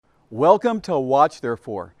Welcome to Watch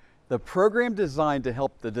Therefore, the program designed to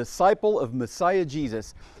help the disciple of Messiah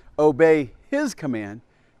Jesus obey his command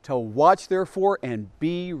to watch therefore and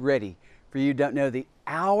be ready, for you don't know the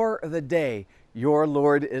hour of the day your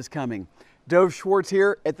Lord is coming. Dove Schwartz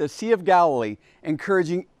here at the Sea of Galilee,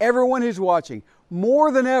 encouraging everyone who's watching more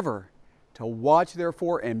than ever to watch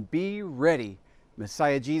therefore and be ready.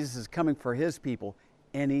 Messiah Jesus is coming for his people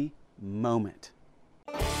any moment.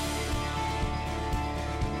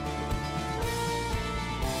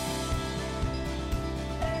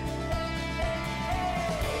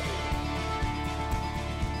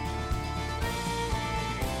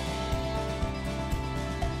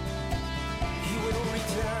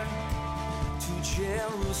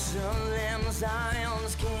 Jerusalem,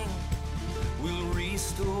 Zion's King will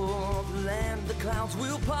restore the land. The clouds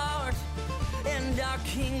will part, and our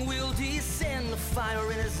King will descend. The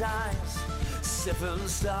fire in his eyes, 7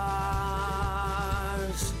 stars.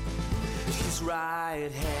 His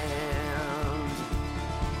right hand.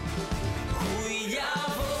 Yavo,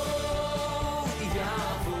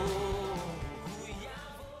 Yavo, Yavo.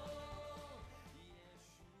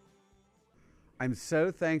 I'm so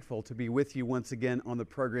thankful to be with you once again on the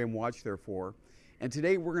program Watch Therefore. And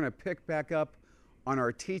today we're going to pick back up on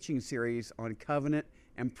our teaching series on covenant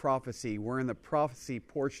and prophecy. We're in the prophecy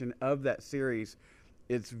portion of that series.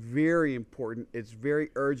 It's very important. It's very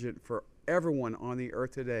urgent for everyone on the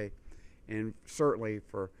earth today, and certainly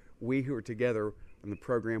for we who are together on the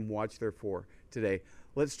program Watch Therefore today.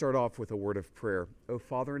 Let's start off with a word of prayer. Oh,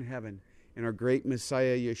 Father in heaven, in our great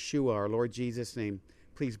Messiah Yeshua, our Lord Jesus' name,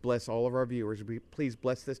 please bless all of our viewers. Please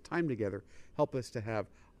bless this time together. Help us to have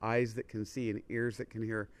eyes that can see and ears that can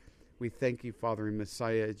hear. We thank you, Father, in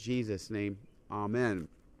Messiah Jesus' name. Amen.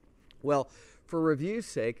 Well, for review's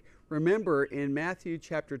sake, remember in Matthew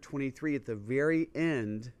chapter 23, at the very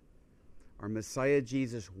end, our Messiah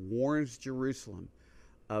Jesus warns Jerusalem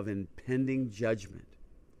of impending judgment.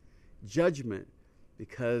 Judgment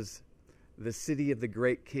because the city of the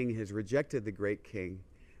great king has rejected the great king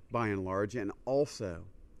by and large, and also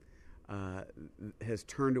has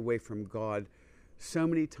turned away from God so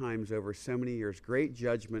many times over so many years. Great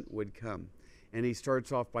judgment would come. And he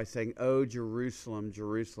starts off by saying, "Oh, Jerusalem,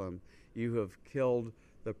 Jerusalem, you have killed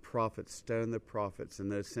the prophets, stoned the prophets,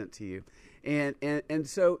 and those sent to you." And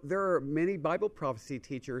so there are many Bible prophecy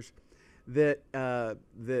teachers that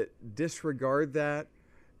disregard that.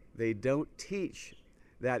 They don't teach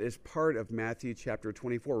that is part of Matthew chapter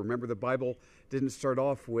 24. Remember, the Bible didn't start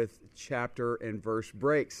off with chapter and verse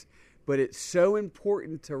breaks, but it's so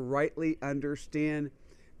important to rightly understand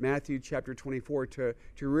Matthew chapter 24 to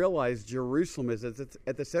realize Jerusalem is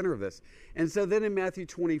at the center of this. And so then in Matthew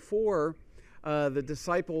 24, the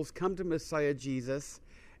disciples come to Messiah Jesus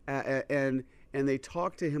and they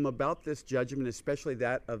talk to him about this judgment, especially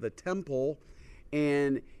that of the temple.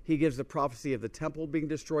 And he gives the prophecy of the temple being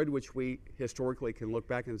destroyed, which we historically can look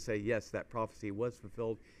back and say, yes, that prophecy was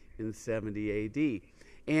fulfilled in 70 A.D.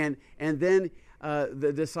 And then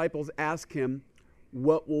the disciples ask him,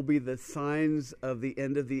 what will be the signs of the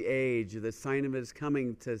end of the age, the sign of his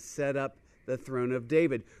coming to set up the throne of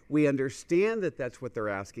David? We understand that that's what they're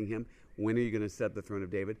asking him. When are you going to set up the throne of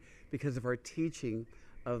David? Because of our teaching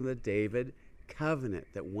of the David covenant,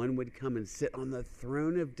 that one would come and sit on the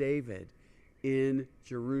throne of David in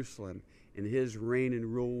Jerusalem, and his reign and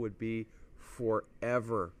rule would be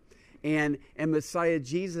forever. And Messiah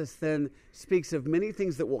Jesus then speaks of many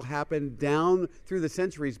things that will happen down through the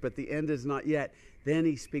centuries, but the end is not yet. Then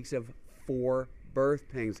he speaks of 4 birth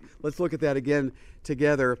pangs. Let's look at that again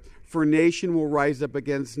together. For nation will rise up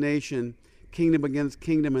against nation, kingdom against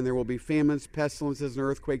kingdom, and there will be famines, pestilences, and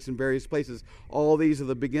earthquakes in various places. All these are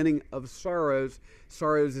the beginning of sorrows.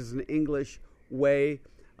 Sorrows is an English way,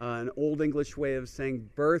 an Old English way of saying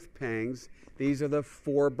birth pangs. These are the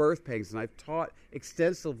 4 birth pangs, and I've taught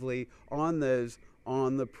extensively on those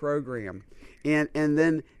on the program. And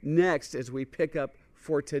then next, as we pick up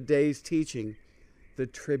for today's teaching, the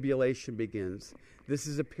tribulation begins. This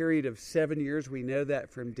is a period of 7 years. We know that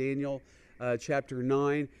from Daniel chapter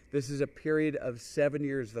 9. This is a period of 7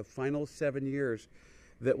 years, the final 7 years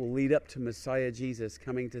that will lead up to Messiah Jesus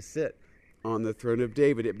coming to sit on the throne of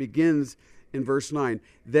David. It begins in verse 9.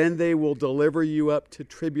 Then they will deliver you up to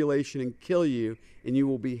tribulation and kill you, and you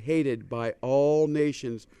will be hated by all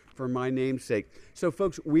nations for my name's sake. So,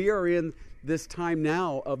 folks, we are in this time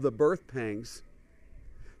now of the birth pangs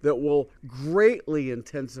that will greatly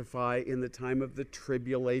intensify in the time of the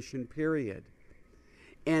tribulation period.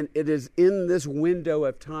 And it is in this window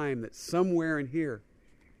of time that somewhere in here,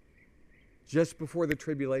 just before the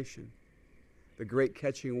tribulation, the great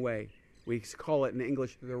catching away, we call it in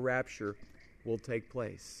English the rapture, will take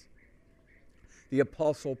place. The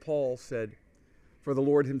Apostle Paul said, "For the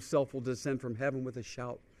Lord himself will descend from heaven with a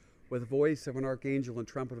shout, with the voice of an archangel and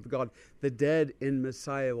trumpet of God. The dead in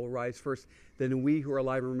Messiah will rise first. Then we who are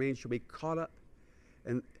alive and remain shall be caught up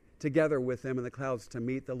and together with them in the clouds to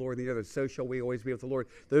meet the Lord in the other. So shall we always be with the Lord."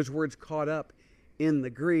 Those words "caught up" in the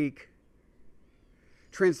Greek,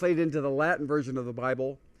 translated into the Latin version of the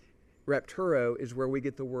Bible, rapturo, is where we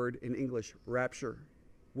get the word in English, rapture.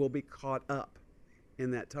 We'll be caught up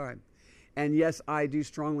in that time. And yes, I do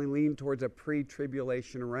strongly lean towards a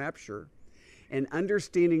pre-tribulation rapture. And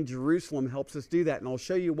understanding Jerusalem helps us do that. And I'll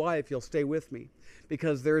show you why if you'll stay with me.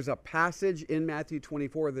 Because there's a passage in Matthew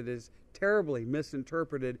 24 that is terribly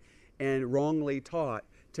misinterpreted and wrongly taught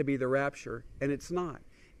to be the rapture. And it's not.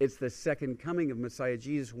 It's the second coming of Messiah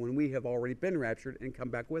Jesus when we have already been raptured and come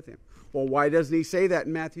back with him. Well, why doesn't he say that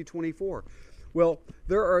in Matthew 24? Well,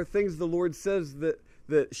 there are things the Lord says that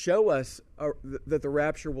show us that the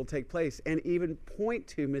rapture will take place and even point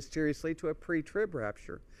to mysteriously to a pre-trib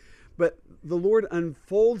rapture. But the Lord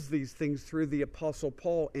unfolds these things through the Apostle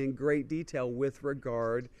Paul in great detail with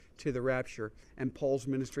regard to the rapture. And Paul's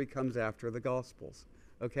ministry comes after the Gospels.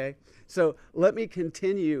 Okay? So let me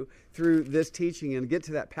continue through this teaching and get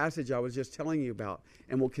to that passage I was just telling you about.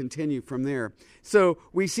 And we'll continue from there. So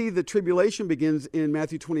we see the tribulation begins in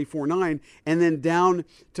Matthew 24:9. And then down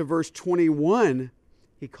to verse 21,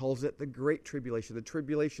 he calls it the Great Tribulation. The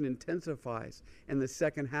tribulation intensifies. And the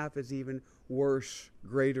second half is even worse,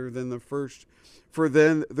 greater than the first. For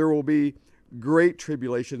then there will be great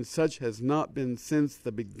tribulation, such has not been since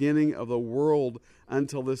the beginning of the world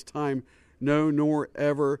until this time, no, nor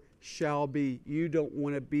ever shall be. You don't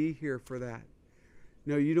want to be here for that.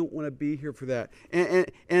 No, you don't want to be here for that.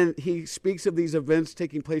 And he speaks of these events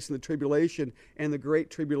taking place in the tribulation and the Great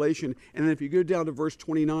Tribulation. And then if you go down to verse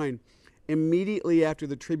 29, immediately after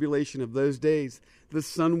the tribulation of those days, the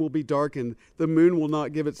sun will be darkened, the moon will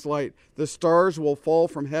not give its light, the stars will fall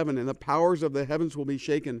from heaven, and the powers of the heavens will be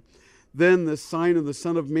shaken. Then the sign of the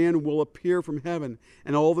Son of Man will appear from heaven,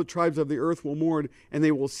 and all the tribes of the earth will mourn, and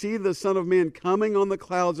they will see the Son of Man coming on the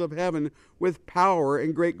clouds of heaven with power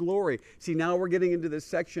and great glory. See, now we're getting into this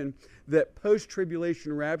section that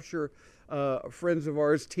post-tribulation rapture friends of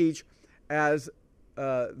ours teach as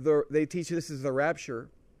they teach this is the rapture,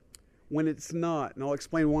 when it's not. And I'll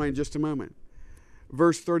explain why in just a moment.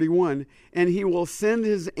 Verse 31, and he will send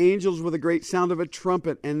his angels with a great sound of a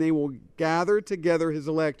trumpet, and they will gather together his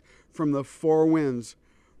elect from the four winds,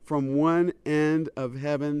 from one end of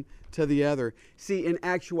heaven to the other. See, in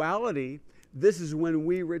actuality, this is when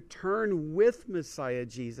we return with Messiah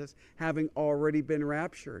Jesus, having already been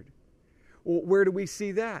raptured. Well, where do we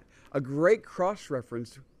see that? A great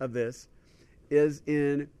cross-reference of this is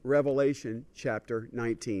in Revelation chapter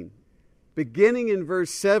 19. Beginning in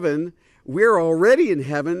verse 7, we're already in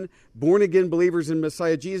heaven, born-again believers in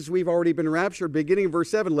Messiah Jesus. We've already been raptured. Beginning in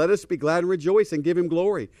verse 7, let us be glad and rejoice and give him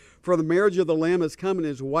glory. For the marriage of the Lamb has come, and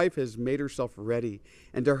his wife has made herself ready.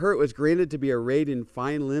 And to her it was granted to be arrayed in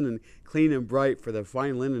fine linen, clean and bright, for the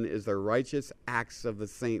fine linen is the righteous acts of the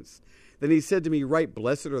saints. Then he said to me, right,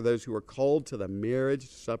 blessed are those who are called to the marriage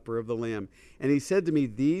supper of the Lamb. And he said to me,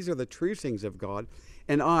 these are the true things of God.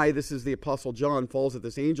 And I, this is the Apostle John, falls at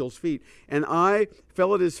this angel's feet. And I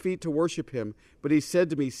fell at his feet to worship him. But he said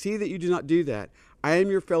to me, see that you do not do that. I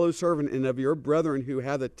am your fellow servant and of your brethren who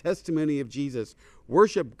have the testimony of Jesus.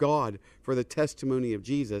 Worship God, for the testimony of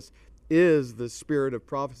Jesus is the spirit of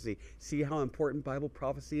prophecy. See how important Bible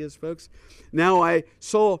prophecy is, folks? Now I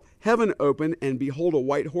saw heaven open, and behold, a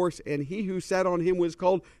white horse, and he who sat on him was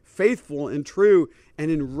called Faithful and True,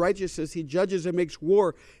 and in righteousness he judges and makes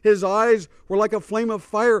war. His eyes were like a flame of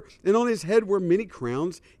fire, and on his head were many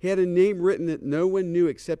crowns. He had a name written that no one knew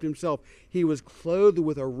except himself. He was clothed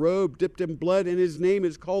with a robe dipped in blood, and his name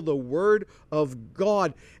is called the Word of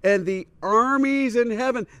God. And the armies in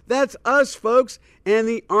heaven, that's us, folks, and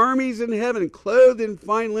the armies in heaven, clothed in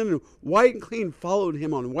fine linen, white and clean, followed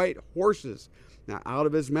him on white horses. Now out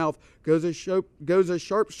of his mouth goes a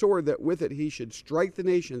sharp sword, that with it he should strike the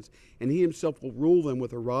nations, and he himself will rule them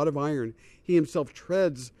with a rod of iron. He himself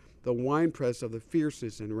treads the winepress of the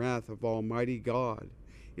fierceness and wrath of Almighty God.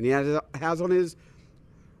 And he has on his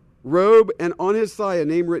robe and on his thigh a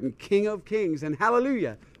name written, King of Kings, and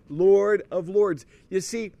hallelujah, Lord of Lords. You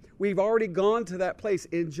see, we've already gone to that place.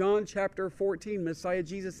 In John chapter 14, Messiah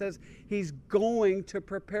Jesus says he's going to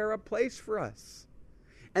prepare a place for us,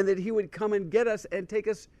 and that he would come and get us and take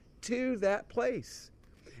us to that place.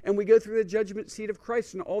 And we go through the judgment seat of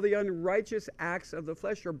Christ, and all the unrighteous acts of the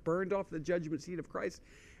flesh are burned off the judgment seat of Christ,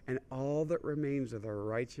 and all that remains are the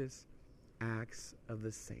righteous acts of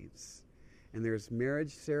the saints. And there's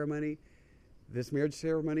marriage ceremony. This marriage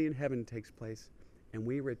ceremony in heaven takes place. and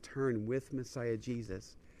we return with Messiah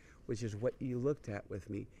Jesus, which is what you looked at with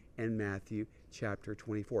me in Matthew chapter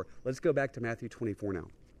 24. Let's go back to Matthew 24 now.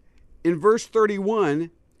 In verse 31,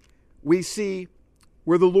 we see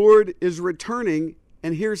where the Lord is returning,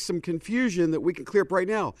 and here's some confusion that we can clear up right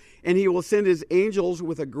now. And he will send his angels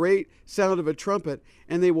with a great sound of a trumpet,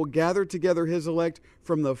 and they will gather together his elect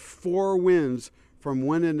from the four winds, from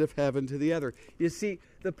one end of heaven to the other. You see,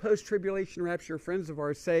 the post-tribulation rapture friends of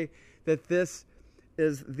ours say that this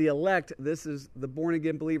is the elect, this is the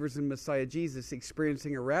born-again believers in Messiah Jesus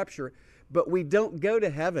experiencing a rapture, but we don't go to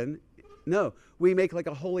heaven. No, we make like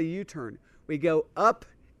a holy U-turn. We go up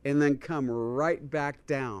and then come right back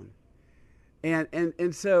down.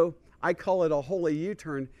 And so I call it a holy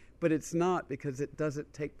U-turn, but it's not, because it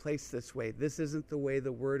doesn't take place this way. This isn't the way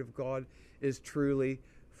the Word of God is truly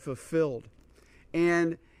fulfilled.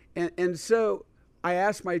 And so I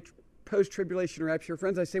ask my post-tribulation rapture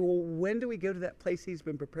friends, I say, well, when do we go to that place he's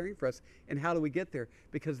been preparing for us, and how do we get there?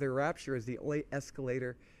 Because the rapture is the only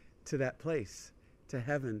escalator to that place, to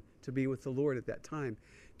heaven, to be with the Lord at that time,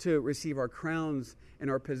 to receive our crowns and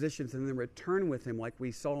our positions, and then return with him, like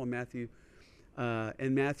we saw in Matthew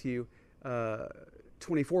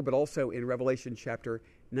 24, but also in Revelation chapter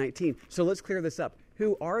 19. So let's clear this up.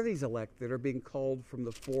 Who are these elect that are being called from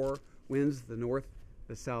the four winds, the north,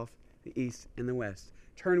 the south, the east, and the west?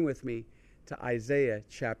 Turn with me to Isaiah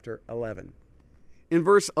chapter 11. In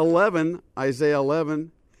verse 11, Isaiah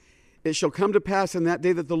 11, it shall come to pass in that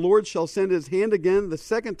day that the Lord shall send his hand again the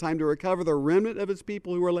second time to recover the remnant of his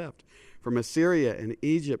people who are left, from Assyria and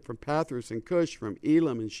Egypt, from Pathros and Cush, from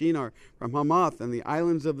Elam and Shinar, from Hamath and the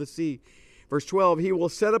islands of the sea. Verse 12, he will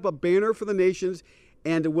set up a banner for the nations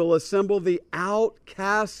and will assemble the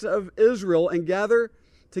outcasts of Israel and gather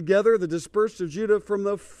together the dispersed of Judah from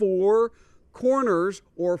the four corners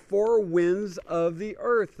or four winds of the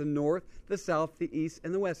earth, the north, the south, the east,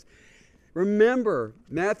 and the west. Remember,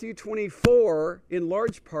 Matthew 24, in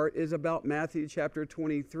large part, is about Matthew chapter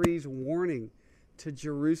 23's warning to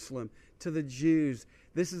Jerusalem, to the Jews.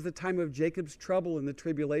 This is the time of Jacob's trouble and the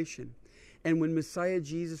tribulation. And when Messiah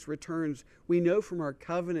Jesus returns, we know from our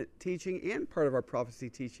covenant teaching and part of our prophecy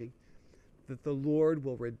teaching that the Lord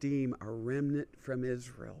will redeem a remnant from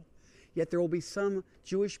Israel. Yet there will be some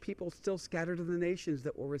Jewish people still scattered in the nations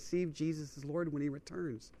that will receive Jesus as Lord when he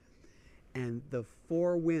returns. And the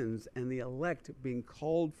four winds and the elect being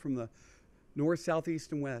called from the north, south,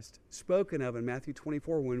 east, and west, spoken of in Matthew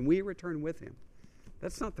 24, when we return with him,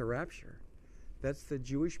 that's not the rapture. That's the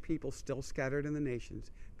Jewish people still scattered in the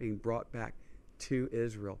nations being brought back to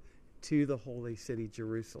Israel, to the holy city,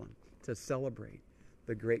 Jerusalem, to celebrate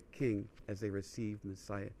the great King as they receive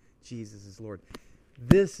Messiah Jesus as Lord.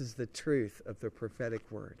 This is the truth of the prophetic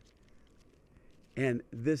word. And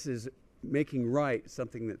this is making right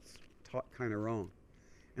something that's taught kind of wrong.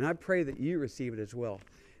 And I pray that you receive it as well.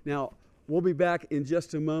 Now, we'll be back in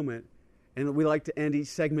just a moment. And we like to end each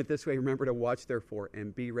segment this way. Remember to watch, therefore,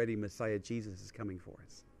 and be ready. Messiah Jesus is coming for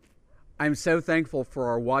us. I'm so thankful for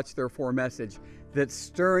our Watch, Therefore message that's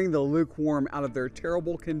stirring the lukewarm out of their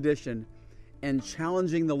terrible condition and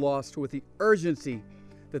challenging the lost with the urgency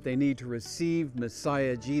that they need to receive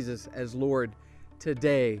Messiah Jesus as Lord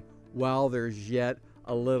today while there's yet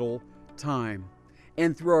a little time.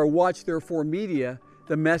 And through our Watch, Therefore media,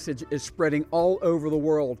 the message is spreading all over the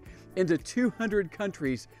world into 200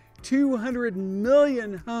 countries, 200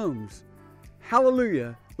 million homes.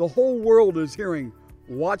 Hallelujah. The whole world is hearing,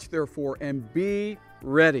 watch therefore and be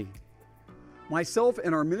ready. Myself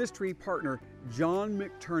and our ministry partner, John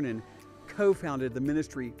McTernan, co-founded the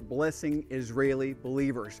ministry Blessing Israeli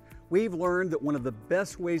Believers. We've learned that one of the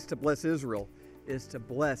best ways to bless Israel is to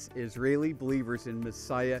bless Israeli believers in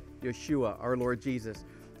Messiah Yeshua, our Lord Jesus.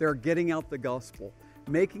 They're getting out the gospel,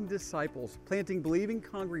 making disciples, planting believing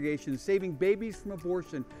congregations, saving babies from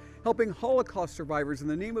abortion, helping Holocaust survivors in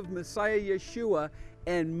the name of Messiah Yeshua,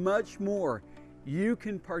 and much more. You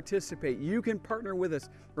can participate. You can partner with us.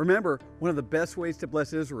 Remember, one of the best ways to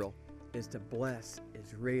bless Israel is to bless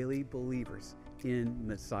Israeli believers in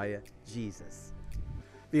Messiah Jesus.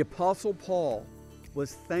 The Apostle Paul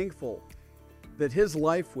was thankful that his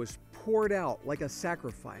life was poured out like a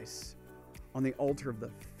sacrifice on the altar of the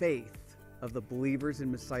faith of the believers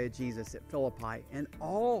in Messiah Jesus at Philippi and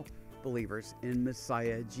all believers in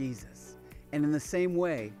Messiah Jesus. And in the same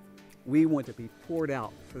way, we want to be poured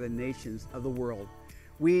out for the nations of the world.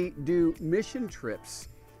 We do mission trips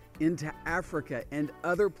into Africa and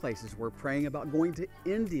other places. We're praying about going to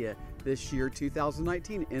India this year,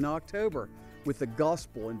 2019, in October, with the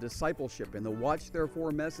gospel and discipleship and the Watch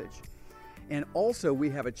Therefore message. And also, we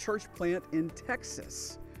have a church plant in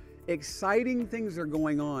Texas. Exciting things are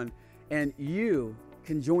going on. and you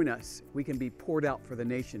can join us. We can be poured out for the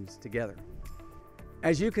nations together.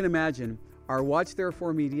 As you can imagine, our Watch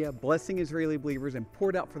Therefore Media, Blessing Israeli Believers, and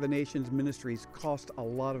Poured Out for the Nations ministries cost a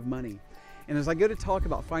lot of money. And as I go to talk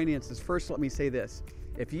about finances, first let me say this.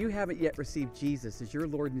 If you haven't yet received Jesus as your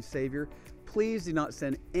Lord and Savior, please do not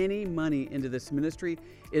send any money into this ministry.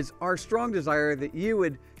 It's our strong desire that you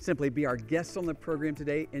would simply be our guest on the program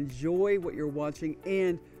today, enjoy what you're watching,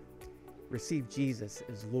 and receive Jesus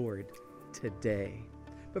as Lord today.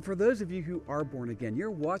 But for those of you who are born again, you're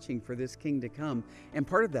watching for this King to come, and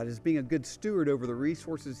part of that is being a good steward over the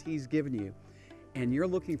resources He's given you, and you're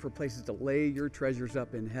looking for places to lay your treasures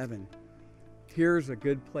up in heaven. Here's a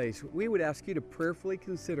good place. We would ask you to prayerfully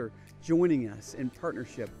consider joining us in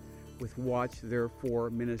partnership with Watch Therefore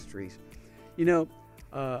Ministries. You know,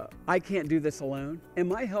 I can't do this alone, and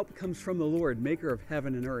my help comes from the Lord, maker of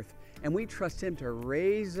heaven and earth, and we trust Him to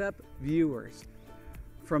raise up viewers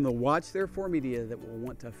from the Watch Therefore Media that will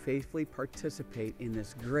want to faithfully participate in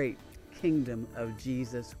this great kingdom of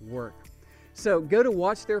Jesus work. So go to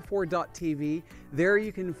watchtherefore.tv. There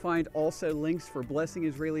you can find also links for Blessing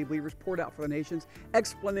Israeli Believers, Poured Out for the Nations,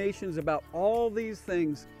 explanations about all these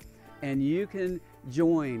things, and you can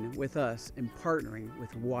join with us in partnering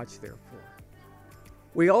with Watch Therefore.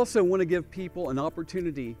 We also want to give people an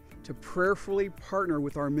opportunity to prayerfully partner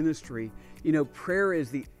with our ministry. You know, prayer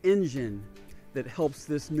is the engine that helps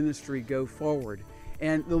this ministry go forward.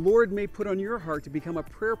 And the Lord may put on your heart to become a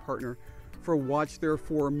prayer partner for Watch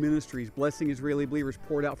Therefore Ministries, Blessing Israeli Believers,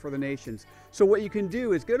 Poured Out for the Nations. So what you can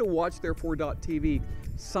do is go to watchtherefore.tv,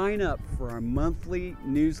 sign up for our monthly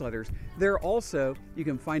newsletters. There also, you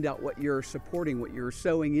can find out what you're supporting, what you're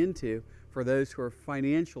sowing into for those who are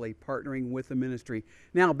financially partnering with the ministry.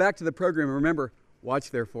 Now, back to the program. Remember,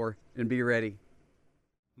 watch therefore and be ready.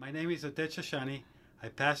 My name is Oded Shoshani. I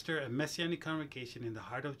pastor a Messianic congregation in the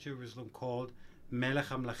heart of Jerusalem called Melech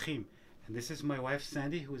HaMelachim. And this is my wife,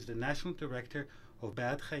 Sandy, who is the National Director of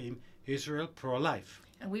Ba'ad Chaim, Israel Pro-Life.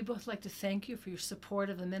 And we both like to thank you for your support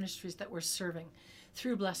of the ministries that we're serving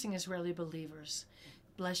through Blessing Israeli Believers.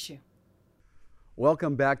 Bless you.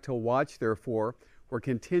 Welcome back to Watch Therefore. We're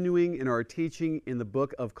continuing in our teaching in the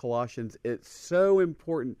book of Colossians. It's so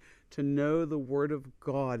important to know the Word of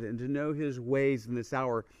God and to know His ways in this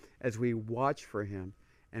hour as we watch for Him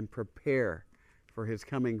and prepare for His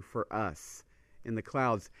coming for us in the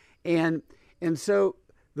clouds. And so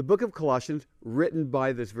the book of Colossians, written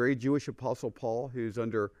by this very Jewish apostle Paul, who's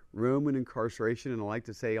under Roman incarceration, and I like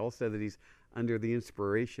to say also that he's under the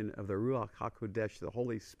inspiration of the Ruach HaKodesh, the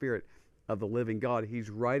Holy Spirit of the living God.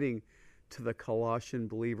 He's writing to the Colossian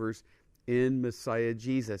believers in Messiah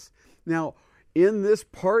Jesus. Now, in this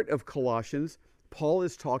part of Colossians, Paul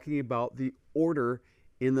is talking about the order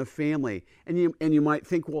in the family. And you might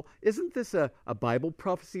think, well, isn't this a Bible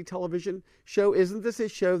prophecy television show? Isn't this a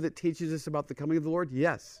show that teaches us about the coming of the Lord?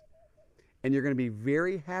 Yes. And you're going to be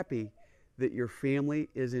very happy that your family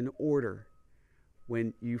is in order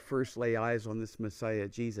when you first lay eyes on this Messiah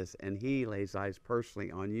Jesus and He lays eyes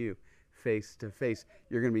personally on you face to face.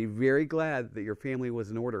 You're going to be very glad that your family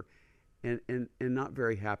was in order and not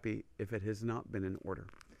very happy if it has not been in order.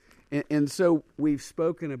 And so we've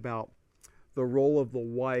spoken about the role of the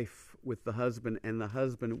wife with the husband and the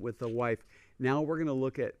husband with the wife. Now we're going to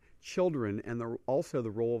look at children and also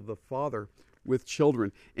the role of the father with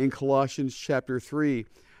children. In Colossians chapter 3,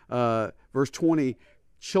 verse 20,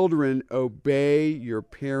 children, obey your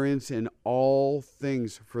parents in all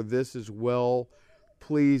things, for this is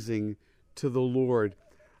well-pleasing to the Lord.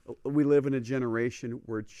 We live in a generation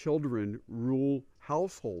where children rule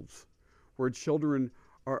households, where children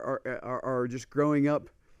are just growing up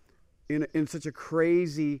in such a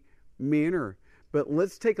crazy manner. But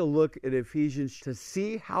let's take a look at Ephesians to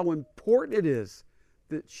see how important it is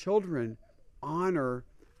that children honor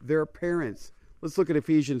their parents. Let's look at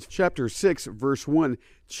Ephesians chapter 6, verse 1.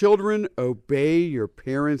 Children, obey your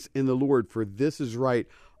parents in the Lord, for this is right.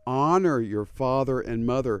 Honor your father and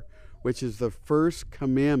mother, which is the first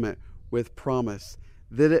commandment with promise,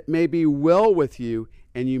 that it may be well with you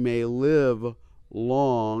and you may live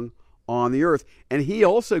long on the earth. And he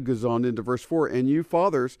also goes on into verse 4, and you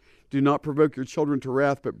fathers, do not provoke your children to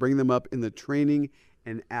wrath, but bring them up in the training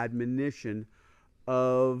and admonition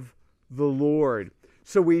of the Lord.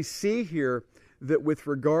 So we see here that with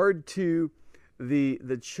regard to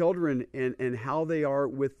the children and how they are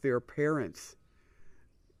with their parents,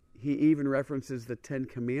 he even references the 10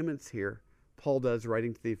 Commandments here. Paul does,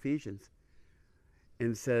 writing to the Ephesians,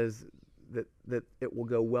 and says that it will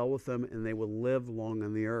go well with them and they will live long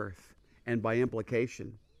on the earth. And by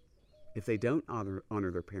implication, if they don't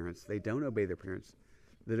honor their parents, they don't obey their parents,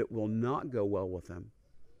 that it will not go well with them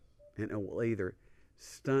and it will either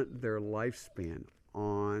stunt their lifespan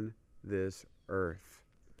on this earth.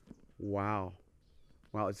 Wow.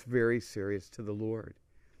 Wow, it's very serious to the Lord.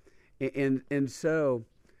 And so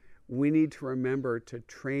we need to remember to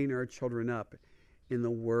train our children up in the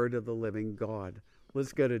word of the living God.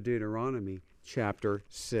 Let's go to Deuteronomy chapter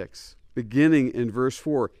 6. Beginning in verse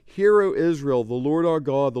 4, Hear, O Israel, the Lord our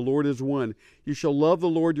God, the Lord is one. You shall love the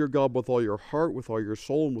Lord your God with all your heart, with all your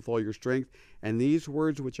soul, and with all your strength. And these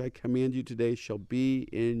words which I command you today shall be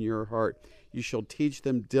in your heart. You shall teach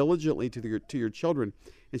them diligently to your children,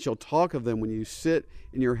 and shall talk of them when you sit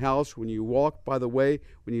in your house, when you walk by the way,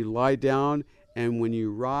 when you lie down, and when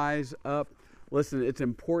you rise up. Listen, it's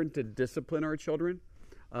important to discipline our children.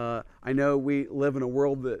 I know we live in a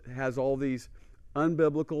world that has all these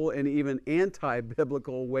unbiblical and even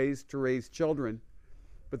anti-biblical ways to raise children.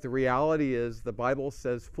 But the reality is the Bible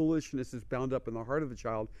says foolishness is bound up in the heart of the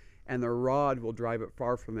child, and the rod will drive it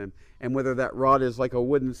far from him. And whether that rod is like a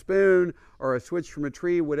wooden spoon or a switch from a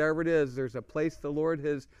tree, whatever it is, there's a place the Lord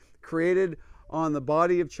has created on the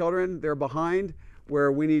body of children. They're behind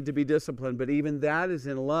where we need to be disciplined. But even that is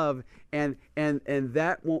in love, and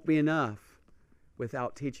that won't be enough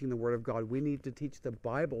without teaching the Word of God. We need to teach the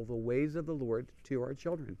Bible, the ways of the Lord, to our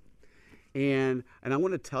children. And I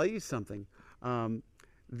want to tell you something.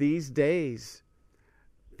 These days,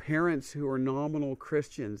 parents who are nominal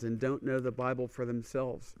Christians and don't know the Bible for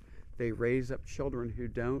themselves, they raise up children who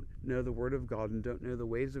don't know the Word of God and don't know the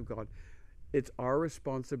ways of God. It's our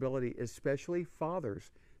responsibility, especially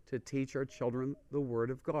fathers, to teach our children the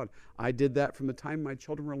Word of God. I did that from the time my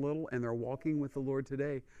children were little, and they're walking with the Lord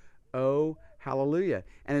today. Oh, hallelujah.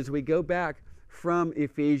 And as we go back from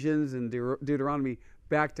Ephesians and Deuteronomy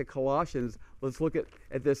back to Colossians, let's look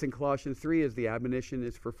at this in Colossians 3 as the admonition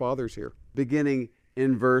is for fathers here. Beginning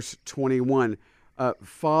in verse 21,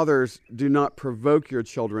 fathers, do not provoke your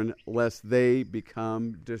children lest they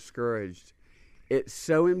become discouraged. It's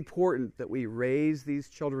so important that we raise these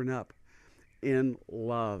children up in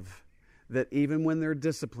love, that even when they're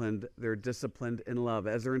disciplined in love.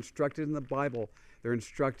 As they're instructed in the Bible, they're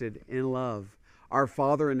instructed in love. Our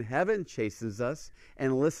Father in heaven chastens us,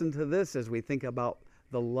 and listen to this as we think about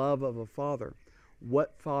the love of a father.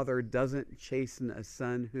 What father doesn't chasten a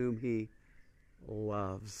son whom he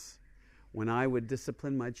loves? When I would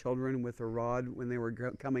discipline my children with a rod when they were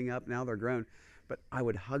coming up, now they're grown, but I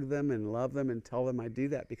would hug them and love them and tell them I do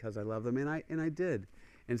that because I love them, and I did.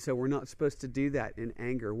 And so we're not supposed to do that in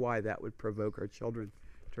anger. Why? That would provoke our children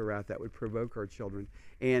to wrath. That would provoke our children.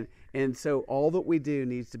 And so all that we do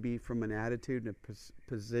needs to be from an attitude and a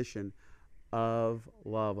position of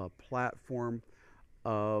love, a platform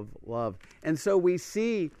of love. And so we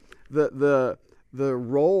see the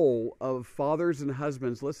role of fathers and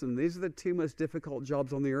husbands. Listen, these are the two most difficult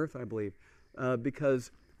jobs on the earth, I believe,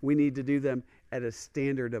 because we need to do them at a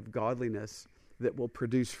standard of godliness that will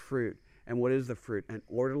produce fruit. And what is the fruit? An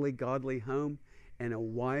orderly, godly home and a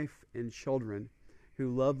wife and children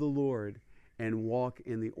who love the Lord and walk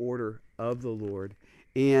in the order of the Lord.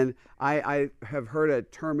 And I have heard a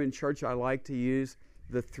term in church I like to use,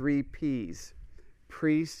 the 3 Ps: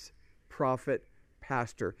 priest, prophet,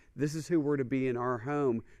 pastor. This is who we're to be in our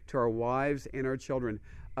home, to our wives and our children.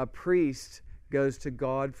 A priest goes to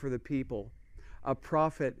God for the people. A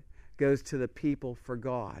prophet goes to the people for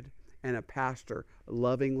God. And a pastor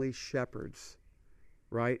lovingly shepherds,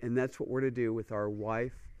 right? And that's what we're to do with our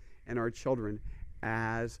wife and our children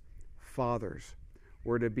as fathers.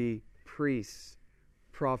 We're to be priests,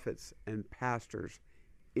 prophets, and pastors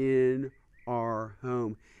in our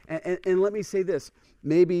home. And let me say this,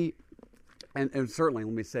 maybe, and certainly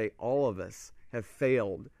let me say all of us have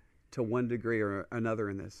failed to one degree or another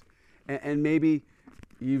in this. And maybe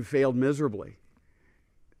you've failed miserably.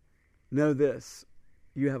 Know this.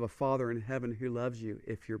 You have a Father in heaven who loves you.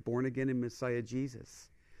 If you're born again in Messiah Jesus,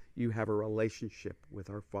 you have a relationship with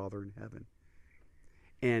our Father in heaven.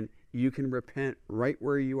 And you can repent right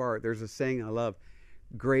where you are. There's a saying I love.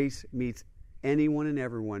 Grace meets anyone and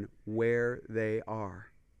everyone where they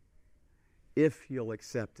are, if you'll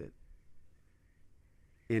accept it.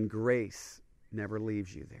 And grace never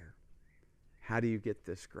leaves you there. How do you get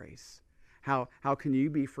this grace? How can you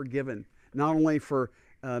be forgiven, not only for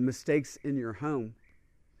mistakes in your home,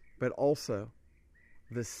 but also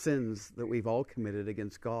the sins that we've all committed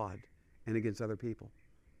against God and against other people?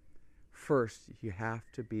 First, you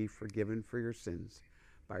have to be forgiven for your sins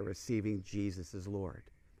by receiving Jesus as Lord.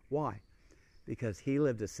 Why? Because He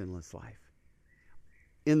lived a sinless life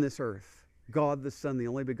in this earth. God the Son, the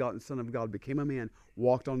only begotten Son of God, became a man,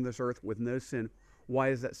 walked on this earth with no sin. Why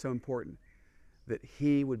is that so important? That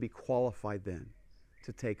He would be qualified then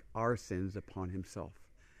to take our sins upon Himself.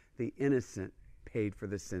 the innocent paid for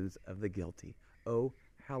the sins of the guilty. Oh,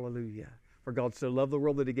 hallelujah. For God so loved the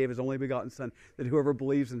world that he gave his only begotten Son, that whoever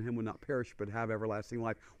believes in him would not perish but have everlasting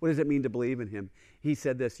life. What does it mean to believe in him? He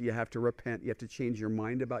said this: you have to repent. You have to change your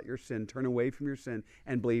mind about your sin, turn away from your sin,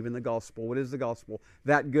 and believe in the gospel. What is the gospel?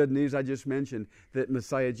 That good news I just mentioned, that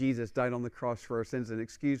Messiah Jesus died on the cross for our sins. And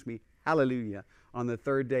excuse me, hallelujah, on the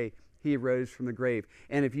third day, he rose from the grave.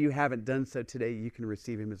 And if you haven't done so today, you can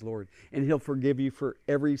receive him as Lord. And he'll forgive you for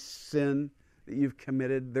every sin that you've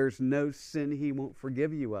committed. There's no sin he won't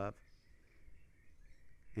forgive you of.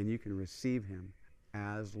 And you can receive him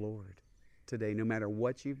as Lord today. No matter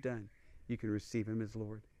what you've done, you can receive him as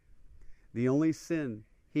Lord. The only sin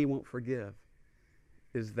he won't forgive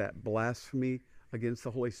is that blasphemy against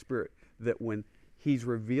the Holy Spirit, that when he's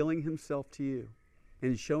revealing himself to you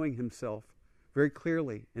and showing himself very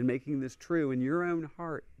clearly and making this true in your own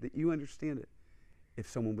heart, that you understand it, if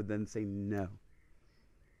someone would then say no,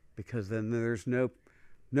 because then there's no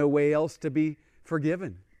way else to be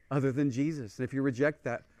forgiven other than Jesus. And if you reject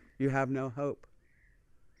that, you have no hope.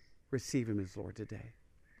 Receive him as Lord today.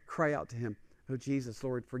 Cry out to him, oh Jesus,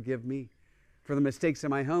 Lord, forgive me for the mistakes in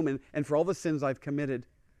my home and for all the sins I've committed.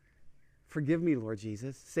 Forgive me, Lord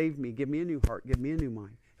Jesus. Save me. Give me a new heart. Give me a new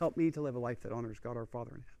mind. Help me to live a life that honors God our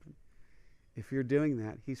Father in heaven. If you're doing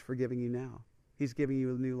that, he's forgiving you now. He's giving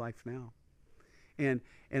you a new life now. And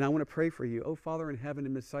I want to pray for you. Oh, Father in heaven,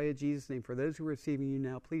 in Messiah Jesus' name, for those who are receiving you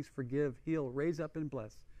now, please forgive, heal, raise up, and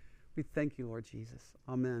bless. We thank you, Lord Jesus.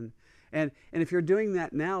 Amen. And if you're doing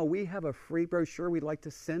that now, we have a free brochure we'd like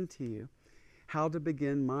to send to you. How to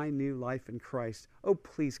begin my new life in Christ. Oh,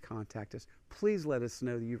 please contact us. Please let us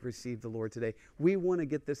know that you've received the Lord today. We want to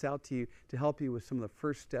get this out to you to help you with some of the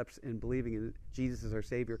first steps in believing in Jesus as our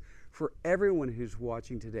Savior. For everyone who's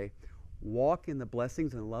watching today, walk in the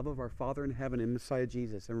blessings and love of our Father in heaven in Messiah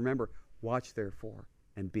Jesus. And remember, watch therefore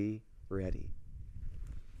and be ready.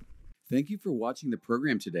 Thank you for watching the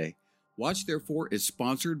program today. Watch Therefore is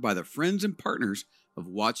sponsored by the friends and partners of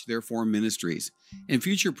Watch Therefore Ministries. In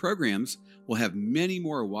future programs, we'll have many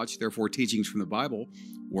more Watch Therefore teachings from the Bible,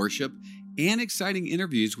 worship, and exciting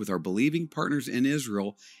interviews with our believing partners in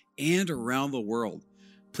Israel and around the world.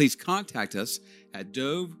 Please contact us at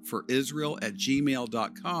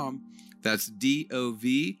doveforisrael@gmail.com. That's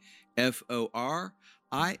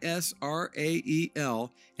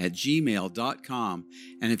DOVFORISRAEL@gmail.com.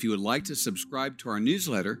 And if you would like to subscribe to our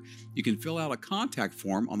newsletter, you can fill out a contact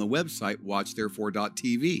form on the website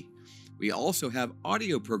watchtherefore.tv. We also have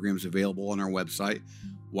audio programs available on our website,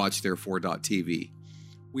 watchtherefore.tv.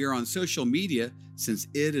 We are on social media since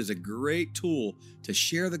it is a great tool to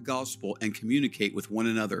share the gospel and communicate with one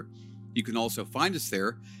another. You can also find us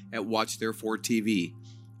there at Watch Therefore TV.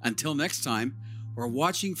 Until next time, we're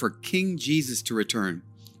watching for King Jesus to return.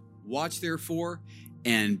 Watch therefore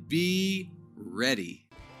and be ready.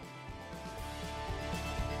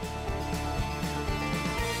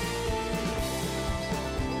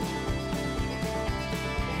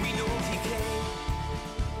 We know he came,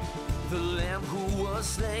 the Lamb who was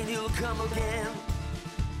slain, he'll come again,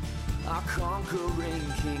 our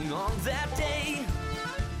conquering King on that day.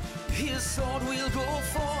 His sword will go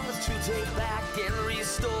forth to take back and